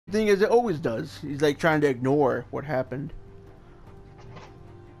thing as it always does. He's like trying to ignore what happened.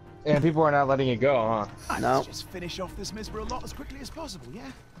 And people are not letting it go, huh? No. Let's just finish off this miserable lot as quickly as possible,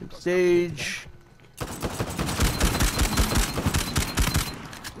 yeah? Big stage.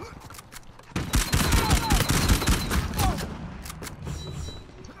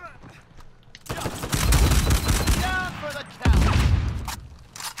 Down for the count.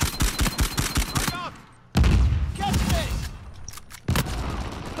 Hang on. Get this.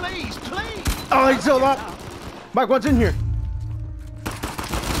 Please, please. Oh, he's still up. Mike, what's in here?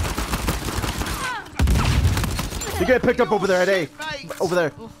 You get picked up over there at A. Over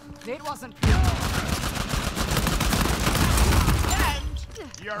there. It wasn't. And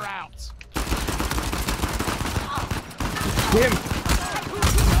you're out. Him!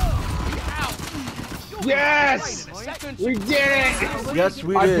 Out. Yes! We did it! Yes,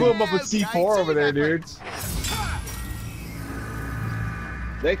 we I did. blew him up with C4 over there, dudes.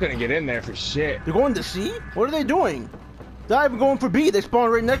 They couldn't get in there for shit. They're going to C? What are they doing? They're not even going for B. They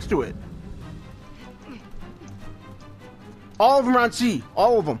spawned right next to it. All of them are on C.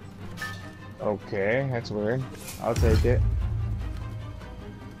 All of them. Okay, that's weird. I'll take it.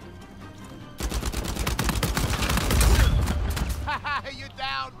 You're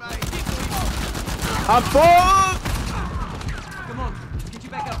down, mate. I'm fucked! Come on, get you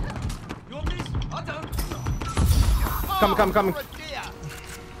back up. You want this? I don't. Coming. Oh, dear.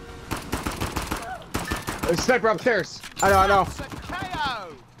 There's a sniper upstairs. I know. That's a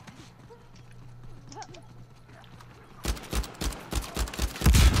KO.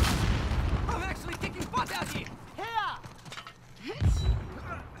 I'm actually kicking butt out here. Here.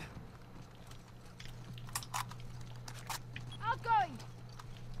 Outgoing.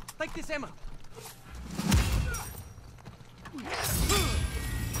 Take this ammo.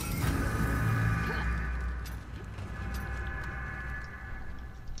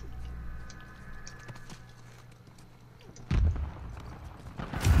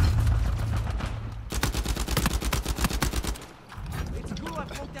 It's cool I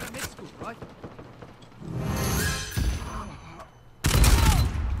broke down a med school, right?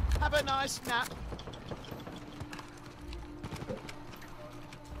 Have a nice nap.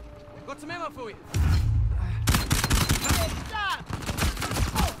 Got some ammo for you. Done.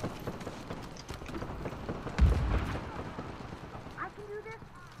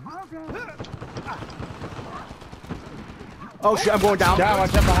 Oh shit, I'm going down. Down,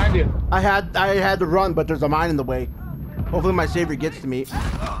 watch out behind you. I had to run, but there's a mine in the way. Hopefully my savior gets to me.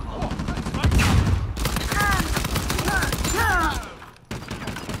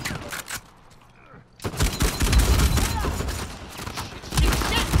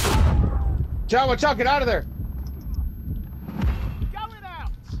 John, watch out, get out of there. Going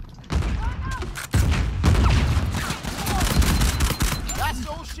out. That's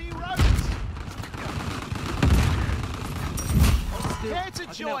all she wrote. Care to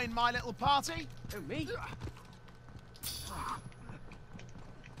join my little party? Who, me?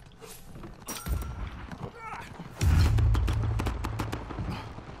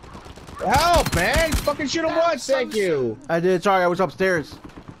 Help, man! Fucking shoot him once, thank you. I did. Sorry, I was upstairs.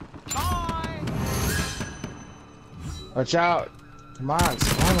 Bye. Watch out. Come on,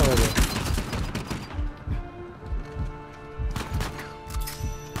 spawn already.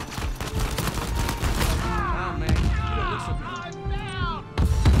 Oh man, you don't look so good. I'm down.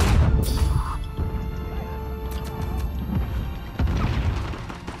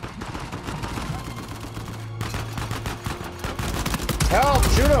 Help,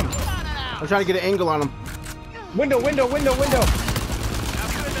 shoot him. I'm trying to get an angle on him. Window.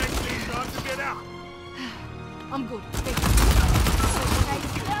 I'm good.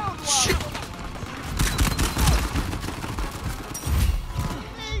 Shit.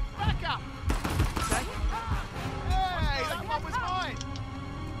 Need backup. Okay? Hey, that one was mine.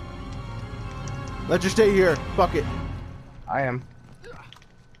 Let's just stay here. Fuck it. I am.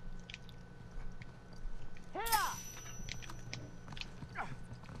 Here.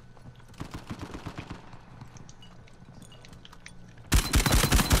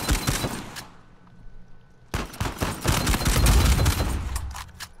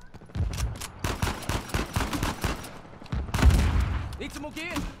 Need some more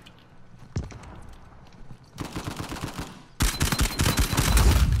gear?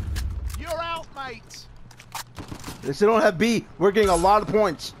 You're out, mate. They still don't have B. We're getting a lot of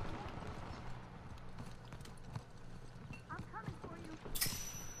points. I'm coming for you.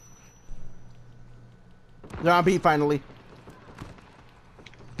 They're on B finally.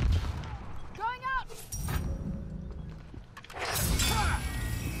 Going up.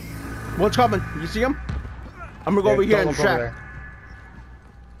 What's coming? You see him? I'm gonna go over here and don't look over check. there.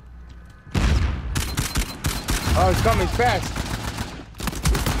 Oh, he's coming fast.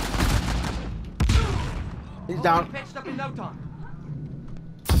 He's down. Patched up in no time.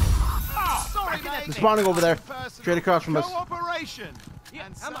 Sorry, mate. They're spawning over there. Personal. Straight across from us. Cooperation. Yeah,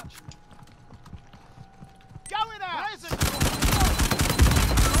 And how such. much? Going out.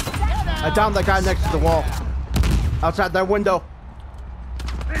 I downed that guy next to the wall. Outside that window.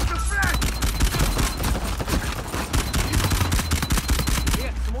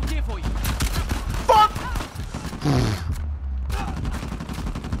 Here, some more gear for you. Fuck!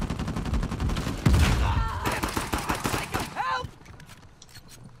 Help!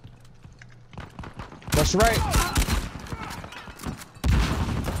 That's right.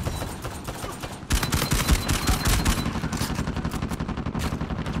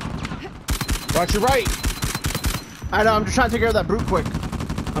 Watch your right. I know, I'm just trying to take care of that brute quick.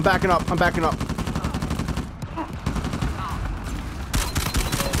 I'm backing up, I'm backing up. Promoting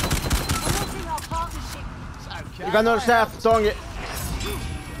our partnership. Okay. You got another staff, throwing it.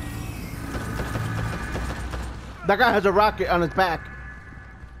 That guy has a rocket on his back.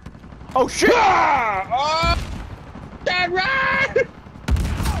 Oh shit! Ah! Oh! Dad, run!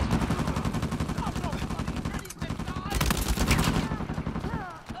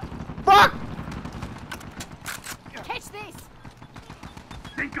 Fuck! Catch this.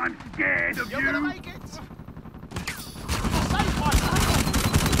 Think I'm scared of You're gonna you? make it. Save one.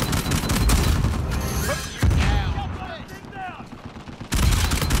 Put you down.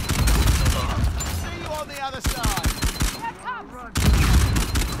 See you on the other side. Here comes.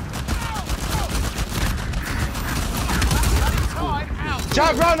 Time out.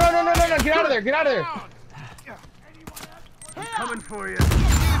 John, bro, no, get out of there, get out of there. Coming for you.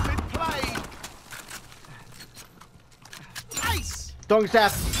 You've been played. Ace. Throwing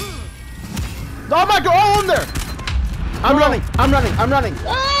staff. Oh my god, all in there! I'm running, I'm running, I'm running.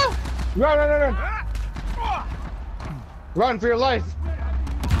 Ah! Run. Run for your life.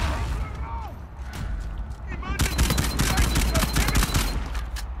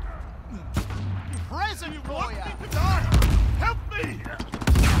 Present for you. Help me!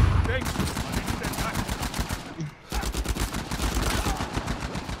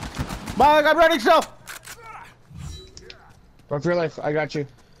 Mike, I'm running still. Run for your life, I got you.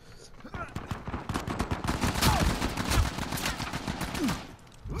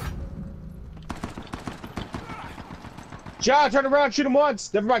 John, turn around, shoot him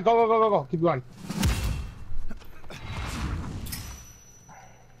once. Never mind, go. Keep going.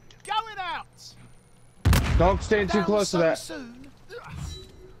 Going out. Don't stand too Down close so to that. Soon.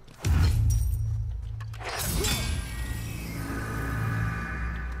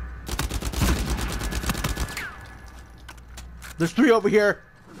 There's 3 over here.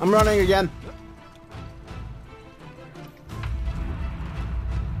 I'm running again.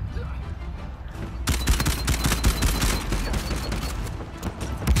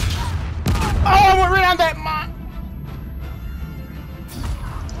 Oh, I went right on that mine.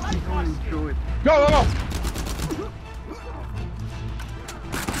 Go.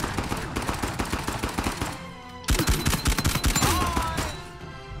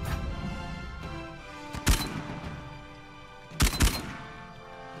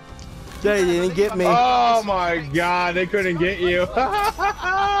 They didn't get me. Oh my god, they couldn't get you.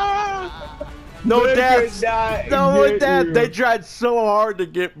 No They deaths. could not No get death. you. They tried so hard to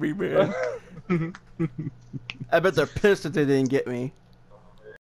get me, man. I bet they're pissed that they didn't get me.